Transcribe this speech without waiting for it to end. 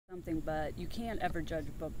something, but you can't ever judge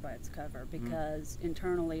a book by its cover because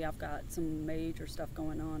internally I've got some major stuff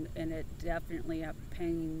going on, and it definitely have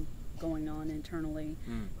pain going on internally.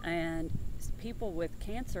 And people with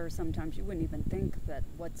cancer, sometimes you wouldn't even think that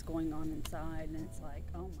what's going on inside, and it's like,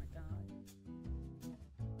 oh my God.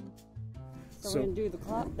 So we're gonna do the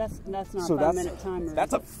clock. That's not a 5-minute timer.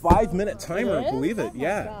 That's a 5-minute timer. Believe it, oh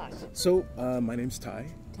yeah. Gosh. So my name's Ty.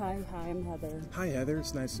 Hi, I'm Heather. Hi Heather,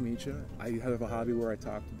 it's nice to meet you. I have a hobby where I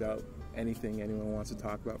talk about anything anyone wants to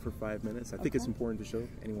talk about for 5 minutes. I think it's important to show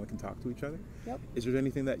anyone can talk to each other. Yep. Is there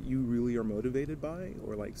anything that you really are motivated by,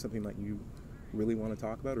 or like something that you really want to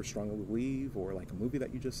talk about or strongly believe, or like a movie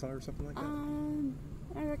that you just saw or something like that?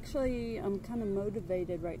 I'm kind of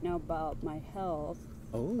motivated right now about my health.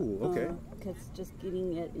 Oh, okay. Because just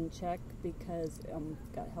getting it in check because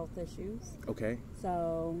I've got health issues. Okay.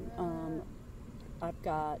 So I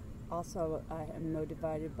am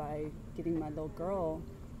motivated by getting my little girl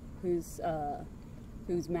who's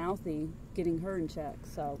mouthy, getting her in check.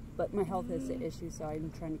 So, but my health is the issue, so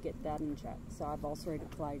I'm trying to get that in check. So I have ulcerative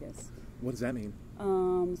colitis. What does that mean?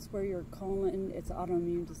 It's where your colon, it's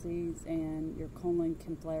autoimmune disease, and your colon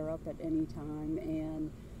can flare up at any time,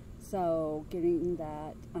 and so getting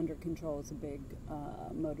that under control is a big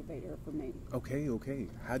motivator for me. Okay.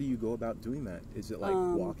 How do you go about doing that? Is it like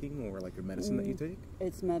walking or like a medicine that you take?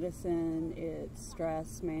 It's medicine, it's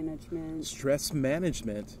stress management. Stress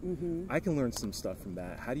management? I can learn some stuff from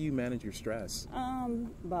that. How do you manage your stress?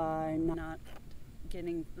 By not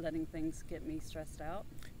letting things get me stressed out.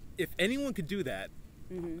 If anyone could do that,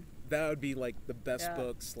 that would be like the best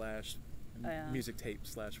book / music tape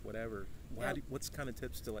 / whatever. What's kind of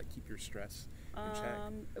tips to like keep your stress in check?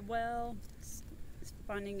 Well,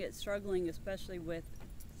 finding it struggling, especially with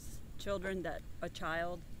a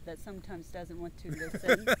child that sometimes doesn't want to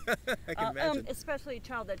listen. I can imagine. Especially a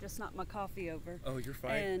child that just knocked my coffee over. Oh, you're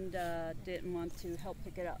fine. And didn't want to help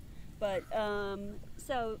pick it up. But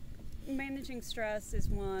so managing stress is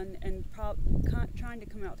one, and trying to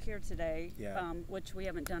come out here today, which we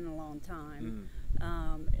haven't done in a long time.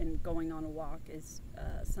 And going on a walk is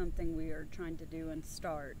something we are trying to do and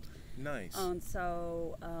start. Nice.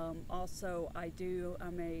 So also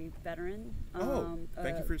I'm a veteran.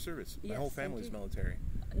 Thank you for your service. My whole family's military.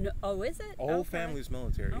 No, oh, is it? Whole family's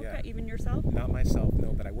military, yeah. Okay, even yourself? Not myself,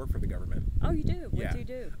 no, but I work for the government. Oh, you do? What do you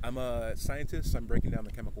do? I'm a scientist. I'm breaking down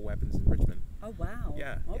the chemical weapons in Richmond. Oh, wow.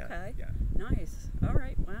 Yeah. Okay. Yeah. Nice. All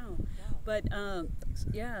right. Wow. But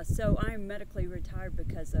so I'm medically retired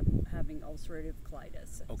because of having ulcerative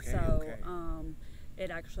colitis. Okay. So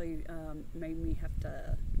it actually made me have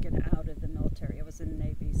to get out of the military. I was in the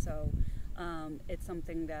Navy, so it's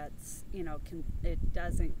something that's it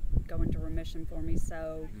doesn't go into remission for me.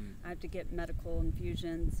 So I have to get medical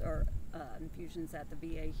infusions or infusions at the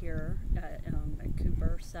VA here at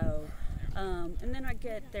Cooper. So and then I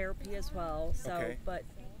get therapy as well. So but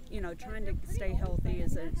trying to stay healthy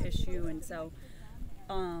is an issue, and so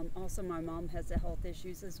also my mom has the health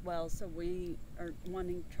issues as well, so we are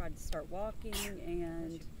wanting to try to start walking,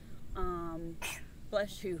 and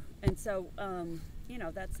bless you, and so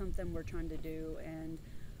that's something we're trying to do, and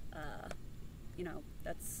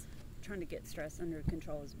that's trying to get stress under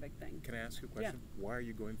control is a big thing. Can I ask you a question? Why are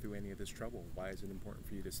you going through any of this trouble? Why is it important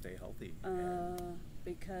for you to stay healthy?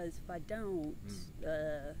 Because if I don't,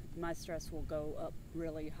 my stress will go up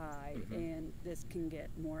really high, and this can get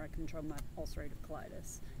more out of control. My ulcerative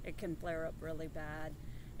colitis, it can flare up really bad,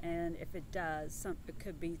 and if it does, it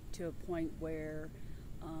could be to a point where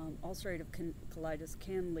ulcerative colitis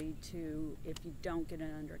can lead to, if you don't get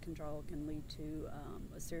it under control, it can lead to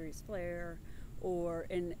a serious flare.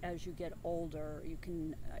 And as you get older, it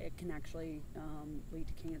can actually lead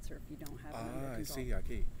to cancer if you don't have it under control. I see.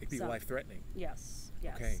 Okay, it could be life-threatening. Yes.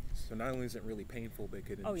 Okay, so not only is it really painful, but it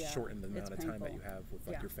could shorten the amount of time that you have with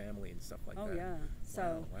like your family and stuff like that. Oh yeah.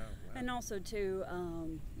 So, wow. And also too,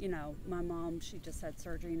 my mom, she just had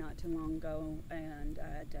surgery not too long ago, and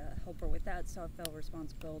I had to help her with that. So I felt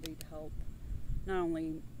responsibility to help not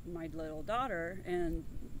only my little daughter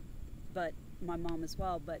but my mom as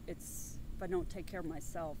well. But if I don't take care of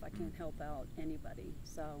myself, I can't help out anybody.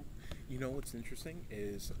 So, what's interesting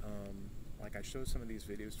is, like I show some of these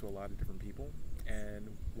videos to a lot of different people, and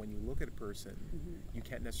when you look at a person, you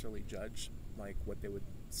can't necessarily judge like what they would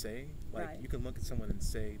say. Like you can look at someone and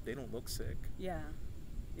say they don't look sick. Yeah.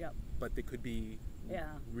 Yep. But they could be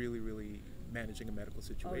really, really managing a medical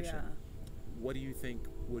situation. Oh, yeah. What do you think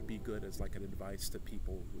would be good as like an advice to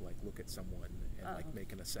people who like look at someone and like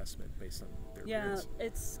make an assessment based on their appearance?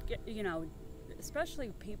 It's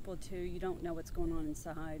especially people too, you don't know what's going on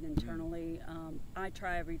inside internally. I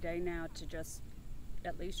try every day now to just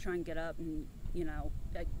at least try and get up and you know,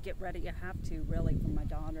 get ready. I have to really for my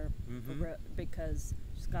daughter because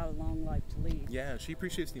she's got a long life to lead. Yeah, she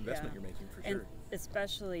appreciates the investment you're making for sure. And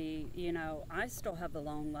especially, you know, I still have a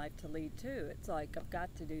long life to lead too. It's like I've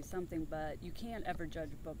got to do something, but you can't ever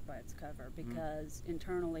judge a book by its cover because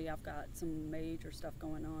internally I've got some major stuff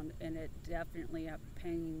going on, and it definitely have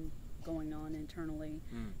pain going on internally.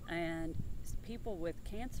 And people with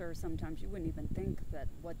cancer, sometimes you wouldn't even think that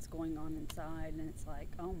what's going on inside, and it's like,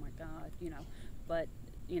 oh my God, you know. But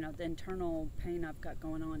you know, the internal pain I've got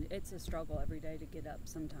going on, it's a struggle every day to get up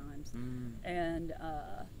sometimes. And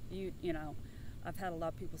you know, I've had a lot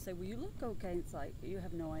of people say, well, you look okay. It's like, you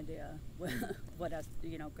have no idea what I,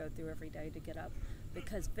 you know, go through every day to get up,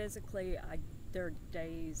 because physically there are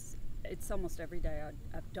days, it's almost every day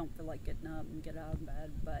I don't feel like getting up and get out of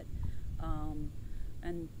bed, but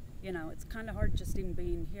and you know, it's kind of hard just even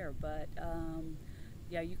being here, but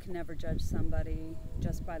yeah, you can never judge somebody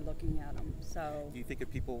just by looking at them. So do you think if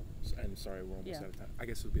people, I'm sorry, we're almost out of time, I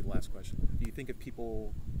guess this would be the last question, do you think if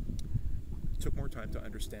people took more time to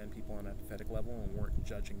understand people on an empathetic level and weren't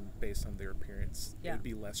judging based on their appearance, it would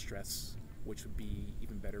be less stress, which would be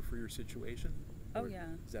even better for your situation? Oh, or yeah.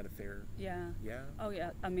 Is that a fair? Yeah. Yeah? Oh, yeah.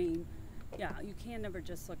 I mean, yeah, you can never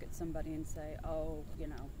just look at somebody and say, oh, you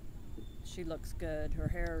know, she looks good, her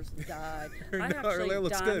hair's dyed. No, I her actually hair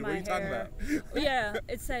looks dye good. my What are you talking hair. about? Yeah,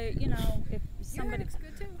 it's a, you know, if somebody. Your hair looks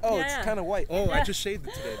good too. Oh, Yeah. it's kind of white. Oh, I Yeah. just shaved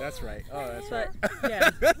it today. That's right. Oh, that's But right.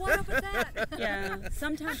 yeah, What up with that? yeah.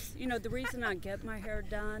 Sometimes, you know, the reason I get my hair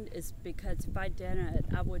done is because if I didn't,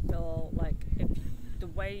 I would feel like if the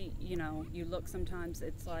way, you know, you look sometimes,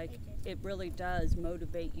 it's like it really does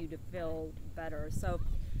motivate you to feel better. So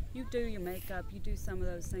if you do your makeup, you do some of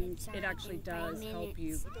those things, it actually does help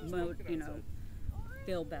you, you know,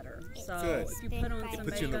 feel better. So Good. if you put on some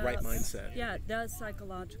Puts you in the right makeup, mindset. yeah, it does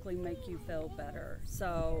psychologically make you feel better.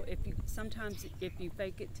 So if you sometimes if you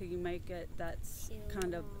fake it till you make it, that's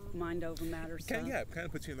kind of mind over matter stuff. Yeah, it kind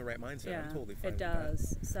of puts you in the right mindset. Yeah, I'm totally fine it with that.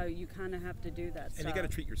 does. So you kind of have to do that. And you got to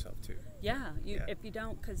treat yourself too. Yeah, Yeah. if you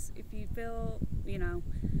don't, because if you feel, you know,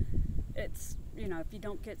 it's, you know, if you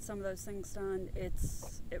don't get some of those things done, it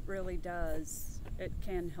really does. It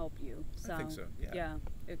can help you. So, I think so, yeah.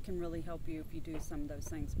 it can really help you if you do some of those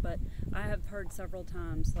things. But I have heard several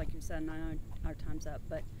times, like you said, and I know our time's up,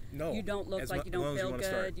 but No, you don't look as like you long don't as you feel wanna good.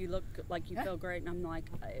 start. You look like you feel great, and I'm like,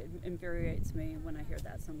 it infuriates me when I hear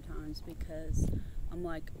that sometimes, because I'm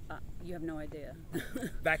like, you have no idea.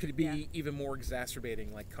 That could be Yeah. even more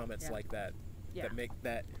exacerbating, like comments Yeah. like that. Yeah.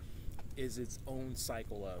 That is its own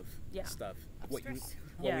cycle of stuff. What Stress.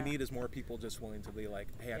 we Yeah. need is more people just willing to be like,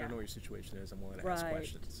 hey, I don't know what your situation is. I'm willing to ask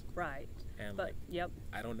questions. Right. And But like, yep.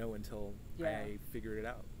 I don't know until Yeah. I figured it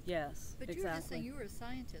out. Yes. But you were just saying you were a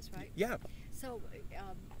scientist, right? Yeah. So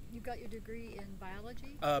you got your degree in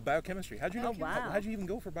biology? Biochemistry. How'd you know? Oh, wow. How'd you even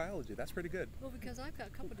go for biology? That's pretty good. Well, because I've got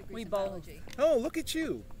a couple degrees We in both. biology. Oh, look at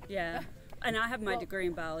you. Yeah. And I have my Well- degree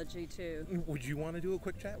in biology too. Would you want to do a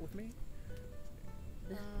quick chat with me?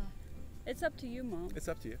 Uh, It's up to you, Mom. It's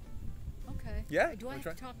up to you. okay. Yeah, Do I wanna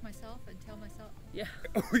have to try? talk myself and tell myself? Yeah.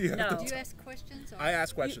 Oh, yeah. No. Do you ask questions? Or? I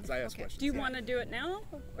ask questions. I ask okay. questions. Do you yeah. want to do it now,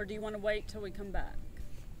 or do you want to wait till we come back?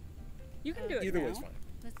 You can do it Either now. way's fine.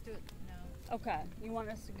 Let's do it now. Okay. You want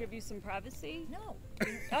us to give you some privacy? No.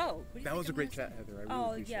 Oh. What do you That think was a I'm great gonna chat, say? Heather. I really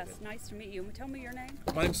Oh, appreciate yes. it. Nice to meet you. Tell me your name.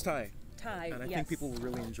 My name's Ty, Ty. and I yes. think people will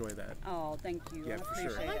really enjoy that. Oh, thank you. Yeah, I for sure.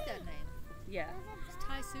 appreciate I like it. that name. Yeah.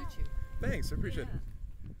 Ty suits you. Thanks. I appreciate it. Yeah.